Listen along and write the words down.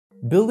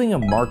Building a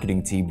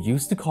marketing team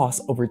used to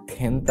cost over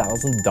 $10,000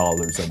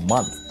 a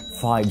month.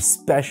 5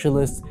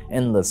 specialists,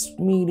 endless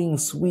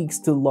meetings, weeks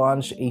to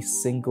launch a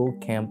single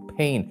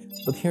campaign.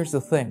 But here's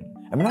the thing,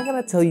 I'm not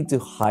gonna tell you to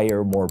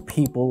hire more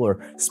people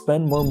or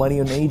spend more money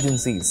on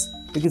agencies,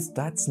 because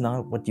that's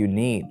not what you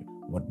need.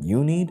 What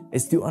you need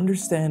is to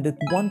understand that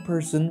one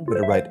person with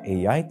the right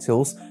AI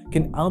tools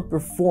can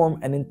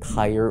outperform an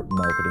entire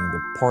marketing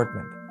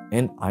department.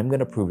 And I'm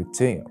gonna prove it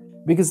to you.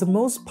 Because the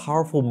most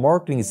powerful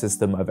marketing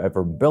system I've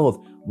ever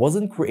built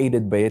wasn't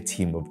created by a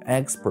team of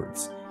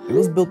experts. It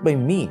was built by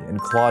me in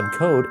Claude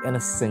Code in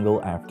a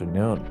single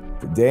afternoon.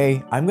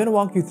 Today, I'm going to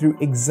walk you through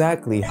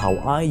exactly how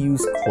I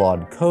use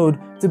Claude Code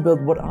to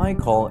build what I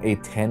call a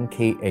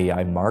 10K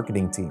AI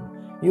marketing team.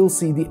 You'll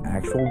see the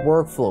actual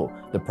workflow,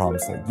 the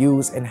prompts I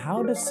use, and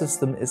how the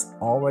system is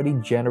already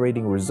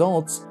generating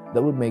results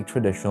that would make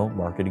traditional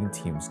marketing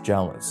teams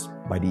jealous.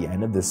 By the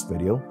end of this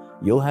video,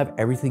 you'll have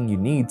everything you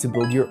need to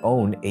build your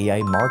own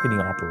AI marketing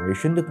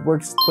operation that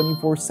works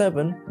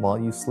 24/7 while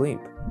you sleep.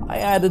 I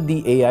added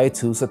the AI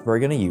tools that we're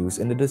gonna use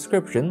in the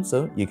description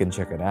so you can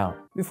check it out.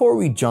 Before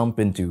we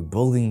jump into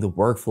building the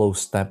workflow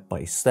step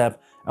by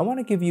step, I want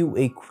to give you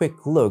a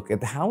quick look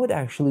at how it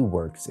actually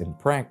works in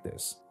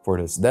practice. For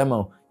this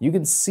demo, you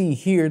can see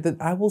here that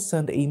I will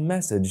send a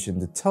message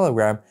into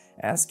Telegram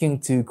asking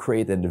to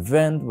create an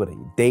event with a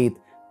date,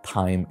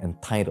 time,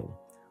 and title.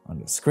 On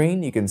the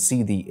screen, you can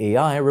see the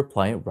AI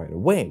reply right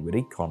away with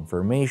a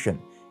confirmation.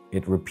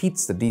 It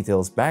repeats the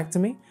details back to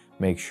me,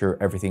 makes sure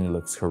everything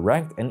looks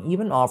correct, and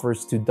even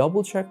offers to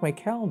double-check my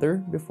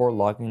calendar before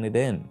logging it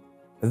in.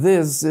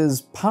 This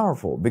is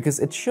powerful because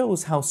it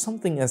shows how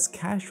something as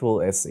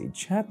casual as a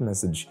chat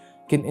message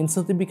can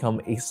instantly become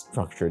a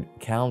structured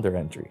calendar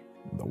entry.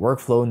 The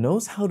workflow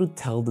knows how to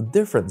tell the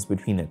difference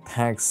between a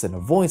text and a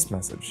voice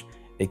message.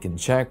 It can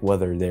check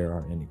whether there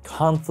are any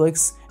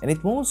conflicts, and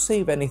it won't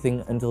save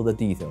anything until the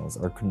details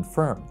are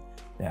confirmed.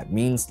 That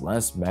means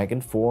less back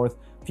and forth,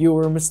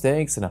 fewer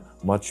mistakes, and a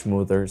much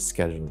smoother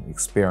scheduling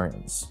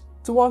experience.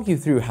 To walk you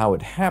through how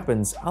it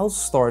happens, I'll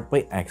start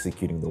by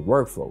executing the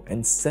workflow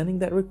and sending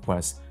that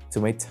request to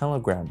my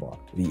Telegram bot.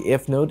 The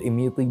if node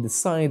immediately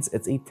decides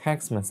it's a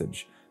text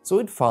message, so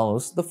it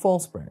follows the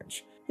false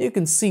branch. You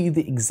can see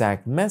the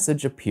exact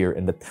message appear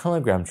in the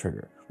Telegram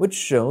trigger, which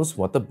shows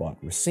what the bot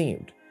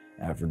received.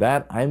 After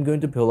that, I'm going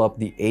to pull up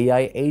the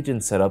AI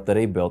agent setup that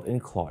I built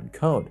in Claude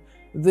Code.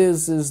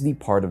 This is the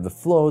part of the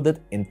flow that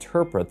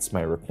interprets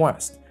my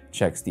request,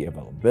 checks the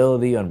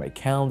availability on my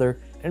calendar,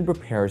 and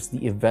prepares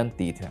the event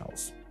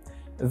details.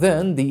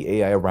 Then the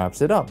AI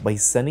wraps it up by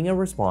sending a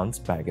response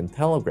back in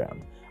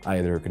Telegram,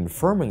 either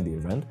confirming the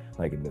event,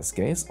 like in this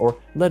case, or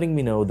letting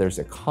me know there's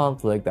a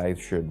conflict I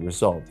should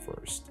resolve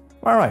first.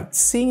 Alright,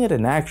 seeing it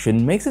in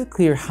action makes it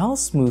clear how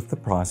smooth the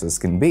process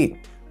can be.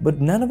 But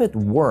none of it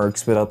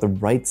works without the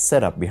right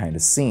setup behind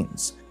the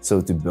scenes. So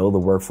to build a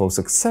workflow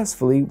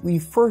successfully, we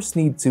first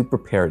need to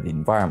prepare the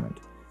environment.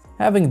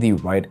 Having the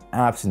right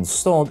apps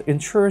installed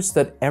ensures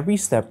that every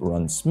step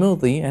runs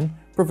smoothly and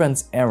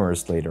prevents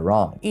errors later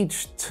on.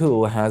 Each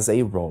tool has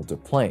a role to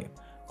play.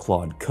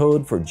 Claude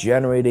Code for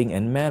generating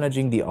and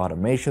managing the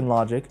automation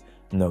logic,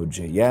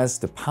 Node.js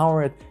to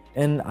power it,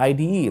 and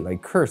IDE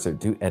like Cursor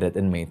to edit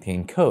and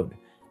maintain code.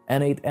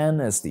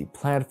 N8N as the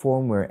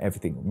platform where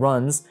everything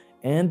runs,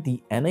 and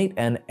the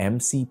N8N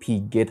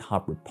MCP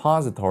GitHub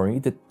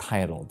repository to tie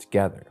it all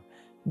together.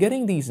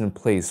 Getting these in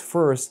place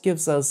first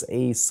gives us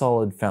a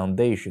solid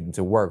foundation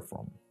to work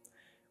from.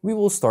 We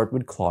will start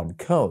with Claude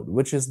Code,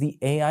 which is the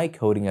AI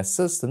coding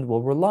assistant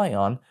we'll rely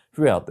on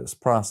throughout this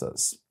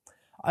process.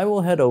 I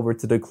will head over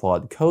to the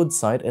Claude Code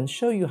site and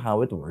show you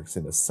how it works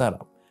in the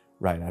setup.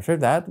 Right after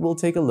that, we'll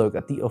take a look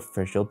at the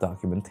official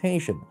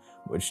documentation,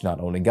 which not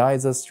only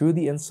guides us through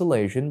the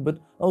installation but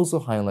also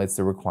highlights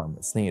the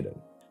requirements needed.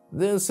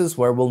 This is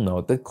where we'll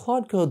note that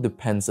Claude Code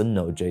depends on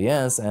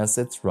Node.js as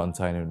its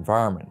runtime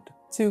environment.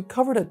 To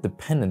cover that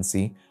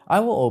dependency,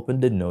 I will open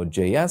the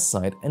Node.js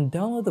site and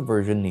download the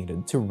version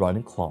needed to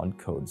run Claude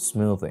Code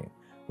smoothly.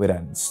 With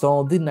that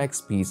installed, the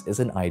next piece is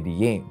an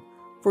IDE.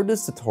 For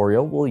this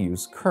tutorial, we'll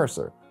use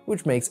Cursor,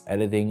 which makes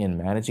editing and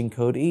managing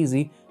code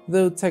easy,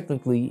 though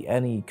technically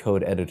any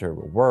code editor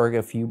will work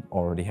if you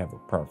already have a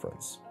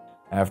preference.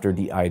 After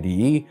the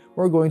IDE,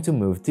 we're going to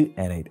move to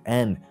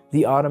N8N,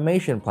 the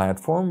automation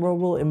platform where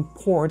we'll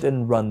import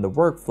and run the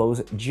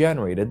workflows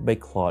generated by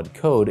Claude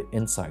Code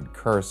inside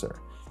Cursor.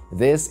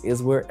 This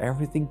is where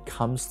everything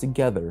comes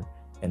together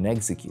and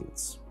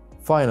executes.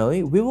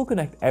 Finally, we will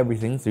connect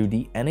everything through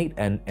the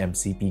N8N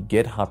MCP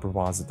GitHub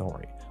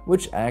repository,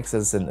 which acts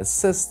as an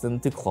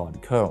assistant to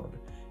Claude Code.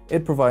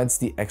 It provides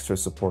the extra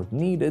support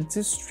needed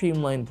to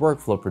streamline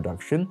workflow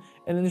production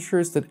and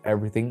ensures that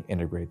everything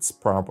integrates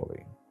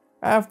properly.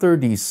 After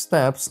these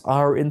steps,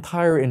 our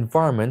entire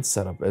environment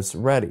setup is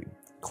ready.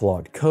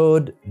 Claude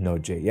Code,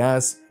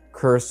 Node.js,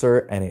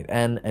 Cursor,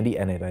 N8N, and the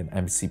N8N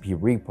MCP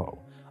repo,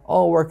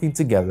 all working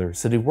together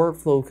so the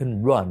workflow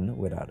can run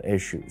without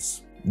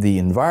issues. The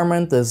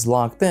environment is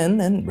locked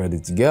in and ready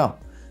to go.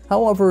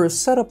 However,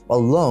 setup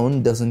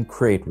alone doesn't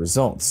create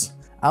results.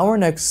 Our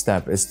next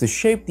step is to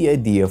shape the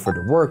idea for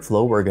the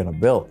workflow we're gonna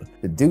build.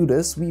 To do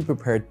this, we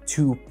prepared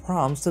two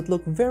prompts that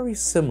look very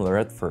similar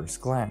at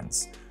first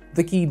glance.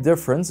 The key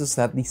difference is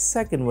that the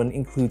second one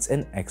includes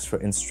an extra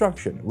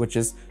instruction, which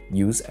is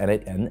use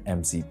N8N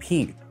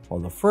MCP, while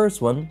the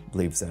first one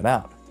leaves that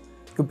out.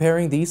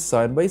 Comparing these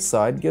side by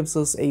side gives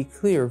us a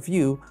clear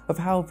view of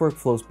how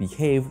workflows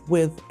behave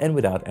with and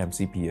without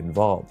MCP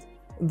involved.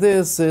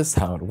 This is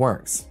how it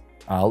works.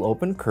 I'll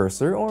open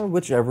Cursor or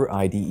whichever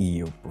IDE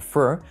you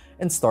prefer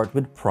and start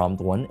with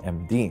prompt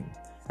 1MD.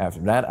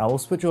 After that, I will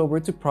switch over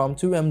to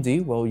prompt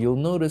 2MD where you'll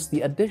notice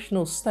the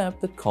additional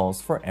step that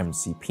calls for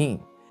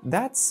MCP.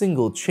 That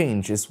single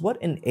change is what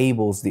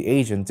enables the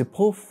agent to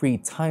pull free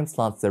time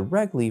slots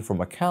directly from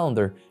a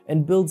calendar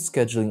and build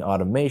scheduling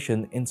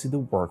automation into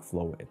the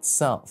workflow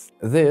itself.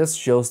 This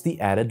shows the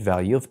added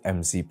value of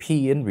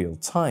MCP in real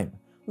time.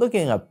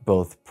 Looking at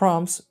both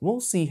prompts, we'll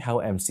see how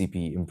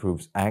MCP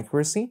improves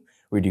accuracy,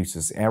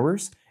 reduces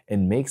errors,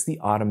 and makes the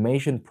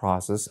automation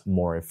process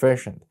more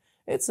efficient.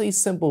 It's a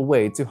simple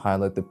way to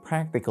highlight the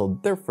practical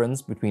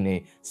difference between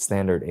a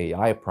standard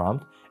AI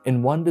prompt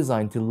and one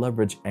designed to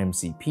leverage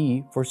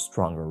MCP for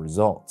stronger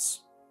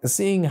results.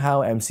 Seeing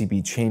how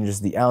MCP changes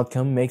the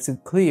outcome makes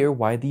it clear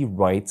why the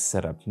right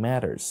setup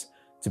matters.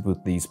 To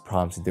put these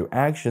prompts into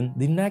action,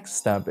 the next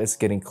step is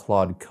getting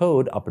Claude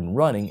Code up and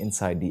running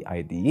inside the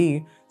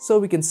IDE so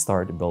we can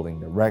start building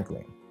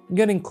directly.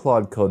 Getting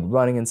Claude Code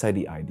running inside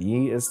the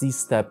IDE is the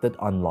step that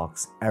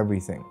unlocks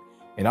everything.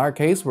 In our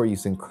case, we're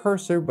using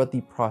Cursor, but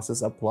the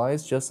process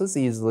applies just as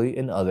easily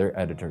in other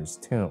editors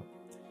too.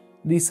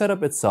 The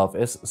setup itself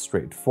is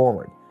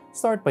straightforward.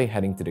 Start by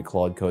heading to the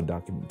Claude Code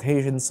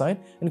documentation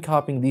site and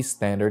copying the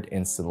standard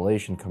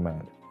installation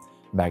command.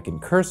 Back in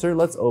Cursor,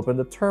 let's open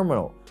the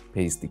terminal,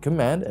 paste the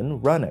command,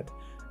 and run it.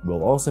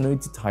 We'll also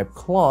need to type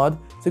Claude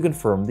to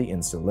confirm the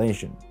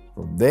installation.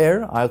 From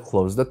there, I'll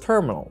close the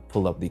terminal,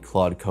 pull up the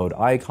Claude Code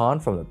icon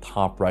from the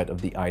top right of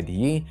the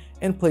IDE,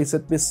 and place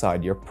it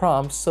beside your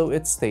prompt so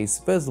it stays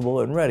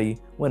visible and ready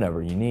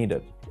whenever you need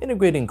it.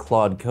 Integrating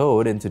Claude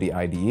Code into the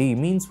IDE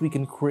means we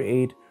can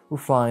create,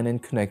 refine,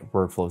 and connect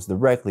workflows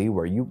directly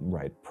where you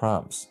write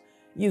prompts.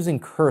 Using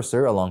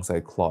Cursor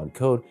alongside Claude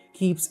Code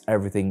keeps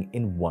everything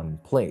in one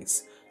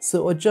place,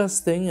 so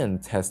adjusting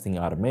and testing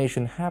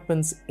automation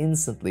happens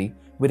instantly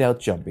without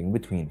jumping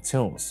between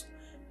tools.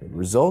 The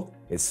result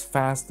is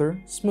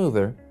faster,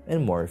 smoother,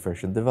 and more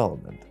efficient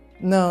development.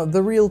 Now,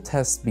 the real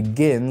test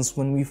begins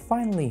when we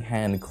finally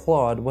hand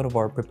Claude one of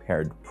our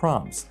prepared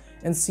prompts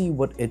and see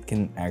what it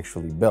can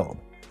actually build.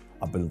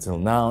 Up until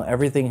now,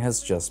 everything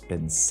has just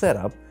been set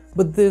up,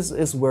 but this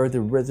is where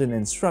the written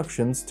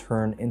instructions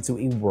turn into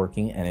a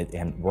working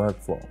N8N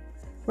workflow.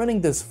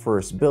 Running this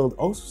first build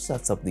also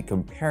sets up the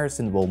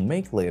comparison we'll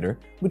make later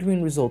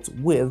between results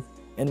with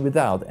and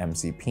without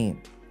MCP.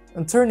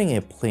 And turning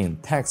a plain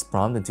text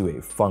prompt into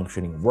a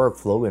functioning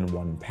workflow in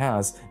one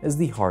pass is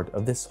the heart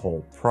of this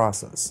whole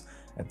process.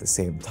 At the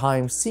same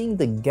time, seeing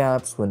the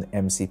gaps when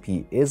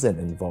MCP isn't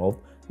involved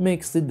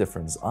makes the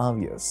difference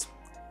obvious.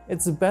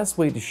 It's the best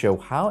way to show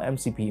how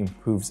MCP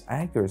improves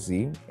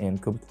accuracy and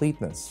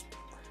completeness.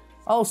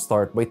 I'll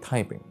start by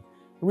typing.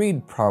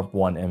 Read prompt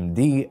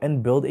 1MD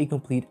and build a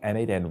complete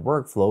N8N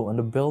workflow on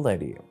the build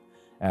idea.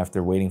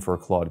 After waiting for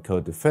Claude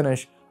Code to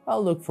finish,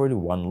 I'll look for the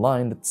one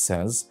line that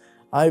says,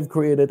 "I've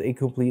created a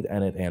complete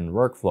N8N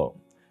workflow."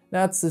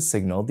 That's the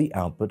signal the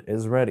output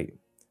is ready.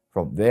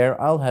 From there,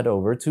 I'll head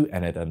over to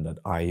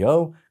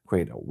n8n.io,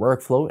 create a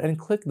workflow, and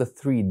click the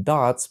three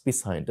dots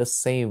beside the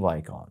save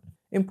icon.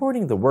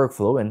 Importing the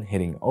workflow and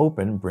hitting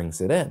open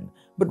brings it in,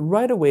 but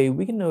right away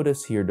we can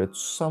notice here that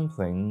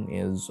something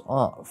is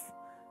off.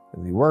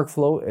 The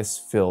workflow is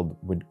filled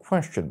with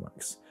question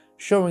marks,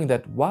 showing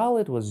that while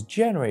it was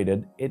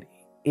generated, it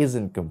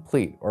isn't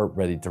complete or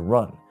ready to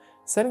run,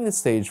 setting the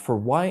stage for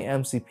why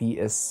MCP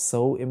is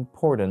so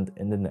important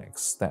in the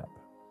next step.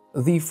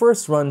 The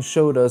first run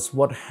showed us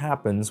what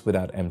happens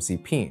without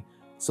MCP,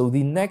 so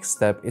the next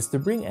step is to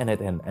bring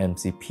N8N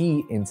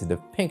MCP into the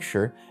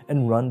picture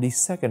and run the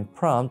second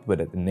prompt with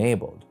it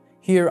enabled.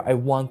 Here, I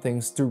want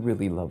things to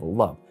really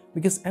level up,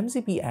 because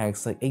MCP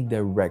acts like a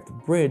direct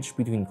bridge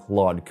between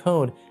Claude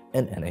Code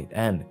and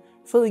N8N,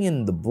 filling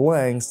in the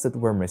blanks that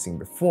were missing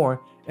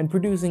before and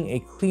producing a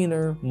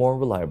cleaner, more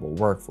reliable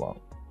workflow.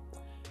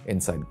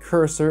 Inside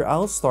Cursor,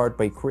 I'll start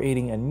by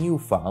creating a new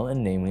file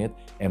and naming it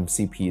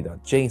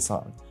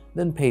mcp.json,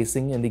 then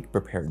pasting in the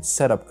prepared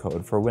setup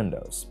code for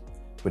Windows.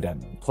 With that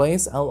in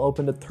place, I'll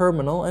open the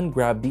terminal and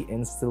grab the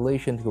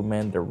installation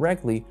command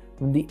directly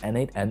from the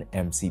N8N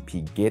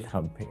MCP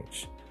GitHub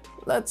page.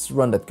 Let's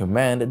run that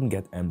command and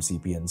get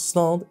MCP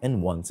installed,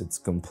 and once it's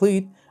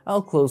complete,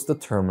 I'll close the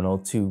terminal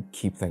to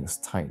keep things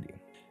tidy.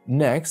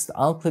 Next,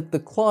 I'll click the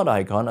Claude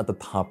icon at the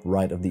top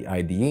right of the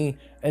IDE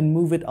and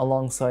move it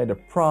alongside the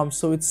prompt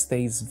so it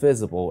stays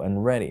visible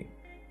and ready.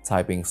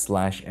 Typing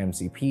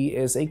 /mcp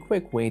is a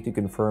quick way to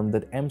confirm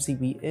that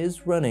MCP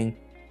is running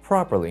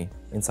properly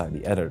inside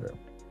the editor.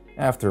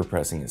 After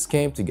pressing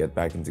escape to get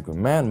back into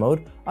command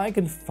mode, I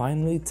can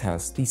finally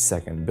test the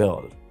second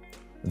build.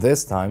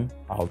 This time,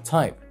 I'll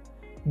type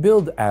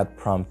Build at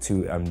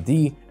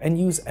prompt2md and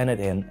use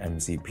N8N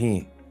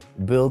MCP.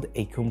 Build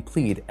a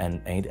complete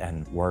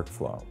N8N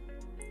workflow.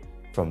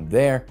 From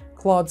there,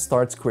 Claude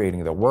starts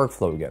creating the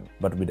workflow again,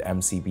 but with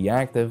MCP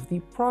active,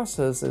 the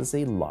process is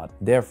a lot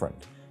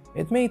different.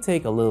 It may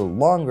take a little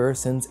longer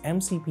since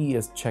MCP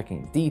is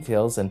checking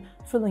details and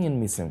filling in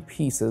missing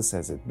pieces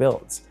as it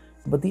builds,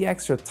 but the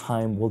extra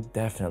time will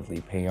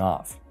definitely pay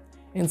off.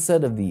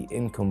 Instead of the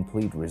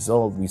incomplete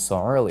result we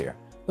saw earlier,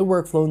 the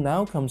workflow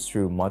now comes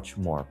through much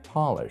more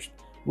polished,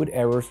 with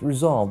errors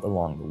resolved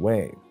along the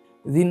way.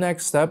 The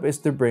next step is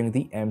to bring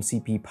the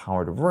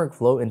MCP-powered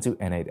workflow into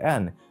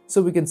N8N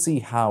so we can see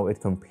how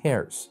it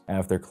compares.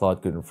 After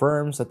Claude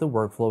confirms that the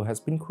workflow has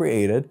been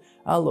created,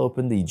 I'll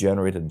open the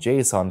generated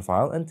JSON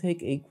file and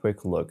take a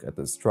quick look at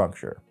the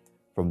structure.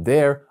 From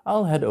there,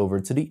 I'll head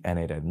over to the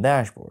N8N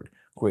dashboard,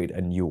 create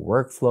a new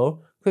workflow,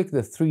 click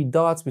the three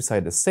dots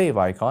beside the save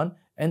icon,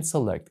 and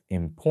select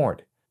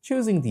Import.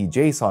 Choosing the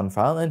JSON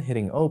file and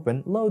hitting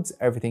Open loads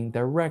everything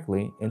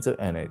directly into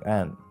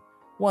N8N.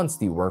 Once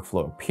the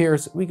workflow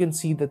appears, we can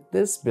see that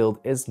this build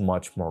is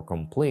much more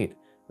complete.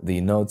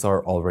 The nodes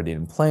are already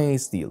in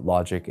place, the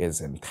logic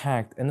is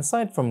intact, and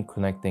aside from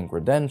connecting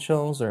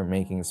credentials or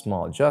making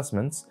small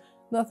adjustments,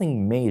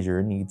 nothing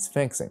major needs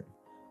fixing.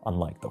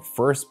 Unlike the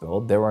first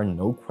build, there are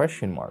no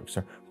question marks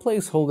or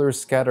placeholders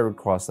scattered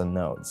across the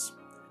nodes.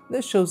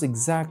 This shows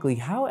exactly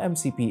how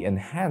MCP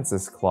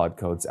enhances Claude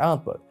Code's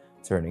output,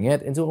 turning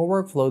it into a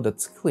workflow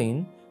that's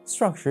clean,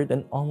 structured,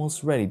 and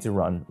almost ready to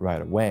run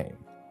right away.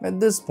 At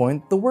this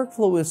point, the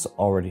workflow is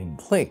already in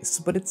place,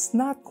 but it's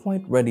not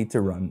quite ready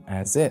to run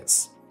as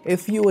is. A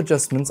few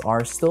adjustments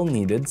are still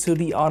needed so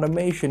the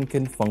automation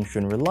can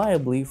function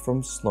reliably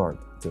from start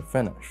to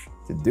finish.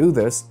 To do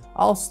this,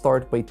 I'll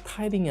start by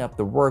tidying up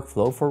the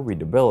workflow for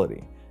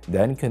readability,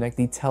 then connect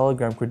the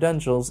Telegram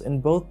credentials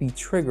in both the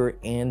trigger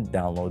and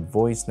download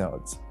voice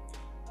nodes.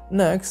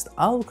 Next,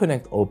 I'll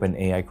connect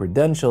OpenAI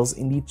credentials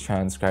in the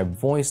transcribe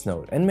voice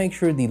node and make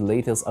sure the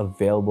latest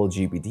available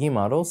GPT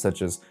model,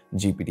 such as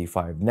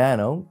GPT-5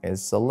 Nano,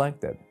 is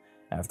selected.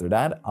 After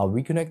that, I'll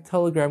reconnect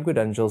Telegram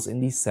credentials in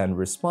the send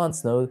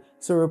response node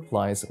so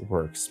replies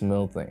work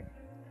smoothly.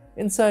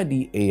 Inside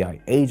the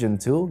AI agent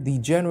tool, the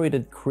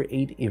generated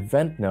create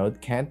event node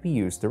can't be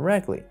used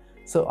directly,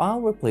 so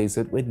I'll replace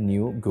it with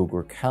new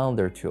Google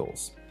Calendar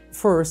tools.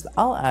 First,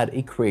 I'll add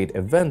a create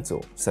event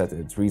tool, set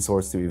its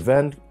resource to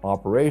event,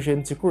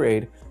 operation to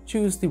create,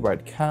 choose the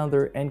right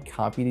calendar, and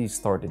copy the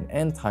start and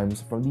end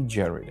times from the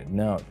generated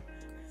node.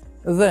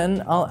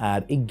 Then, I'll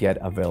add a get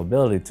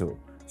availability tool,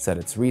 set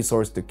its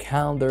resource to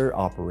calendar,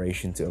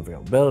 operation to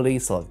availability,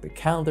 select the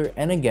calendar,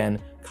 and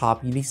again,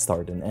 copy the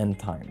start and end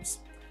times.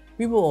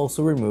 We will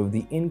also remove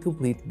the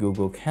incomplete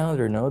Google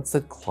Calendar nodes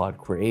that Claude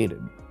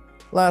created.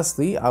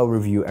 Lastly, I'll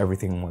review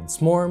everything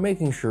once more,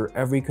 making sure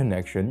every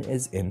connection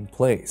is in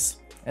place.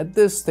 At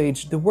this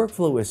stage, the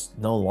workflow is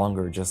no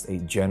longer just a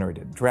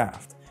generated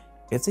draft.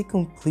 It's a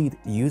complete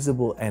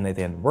usable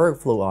N8N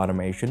workflow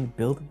automation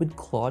built with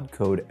Claude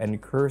Code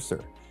and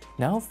Cursor,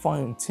 now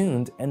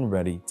fine-tuned and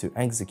ready to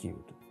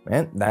execute.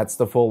 And that's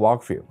the full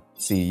walkthrough.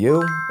 See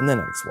you in the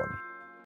next one.